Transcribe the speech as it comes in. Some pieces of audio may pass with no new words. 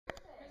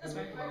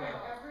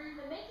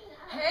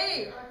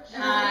Hey!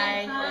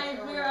 Hi.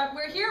 Hi,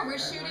 we're here. We're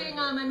shooting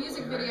a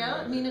music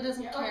video, Nina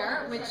Doesn't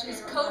Care, which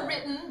is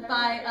co-written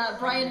by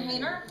Brian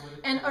Hayner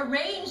and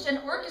arranged and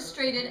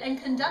orchestrated and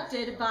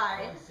conducted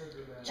by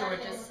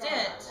Georgia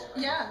Stitt.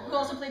 Yeah, who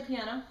also played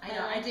piano. I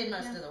know, I did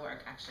most of the work,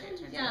 actually, it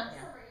turns out.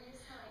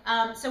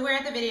 Yeah. So we're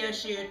at the video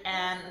shoot,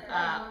 and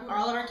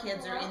all of our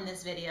kids are in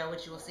this video,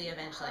 which you will see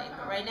eventually.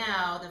 But right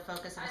now, the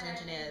focus of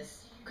attention is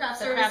Kraft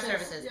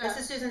Services. Yeah. This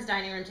is Susan's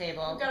dining room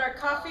table. We've got our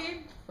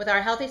coffee. With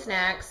our healthy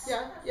snacks.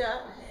 Yeah.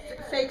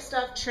 Fake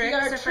stuff. Tricks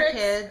got our are tricks for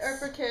kids. are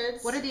for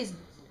kids. What are these?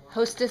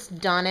 Hostess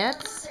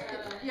donuts.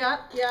 Yeah.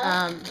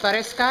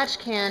 Butterscotch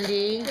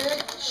candy.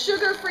 Good.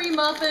 Sugar-free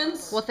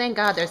muffins. Well, thank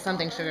God there's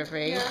something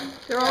sugar-free. Yeah.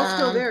 They're all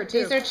still there, too.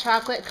 These are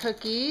chocolate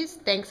cookies.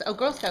 Thanks. Oh,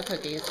 Girl Scout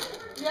cookies.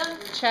 Yeah.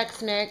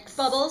 Chex Mix.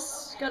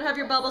 Bubbles. Gotta have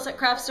your bubbles at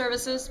Kraft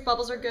Services.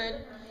 Bubbles are good.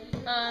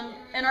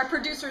 And our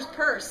producer's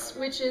purse,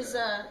 which is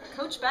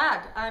Coach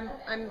bag.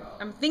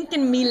 I'm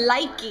thinking me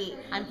likey.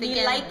 I'm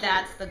thinking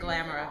that's the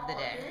glamour of the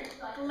day.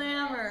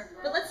 Glamour.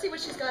 But let's see what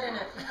she's got in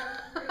it.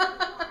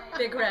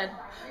 Big red.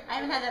 I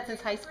haven't had that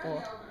since high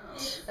school.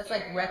 That's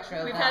like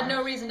retro. We've had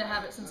no reason to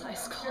have it since high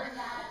school.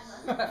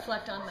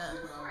 Reflect on that.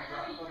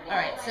 All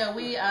right, so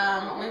we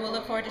will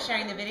look forward to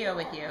sharing the video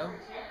with you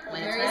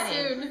when it's ready.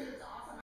 Very soon.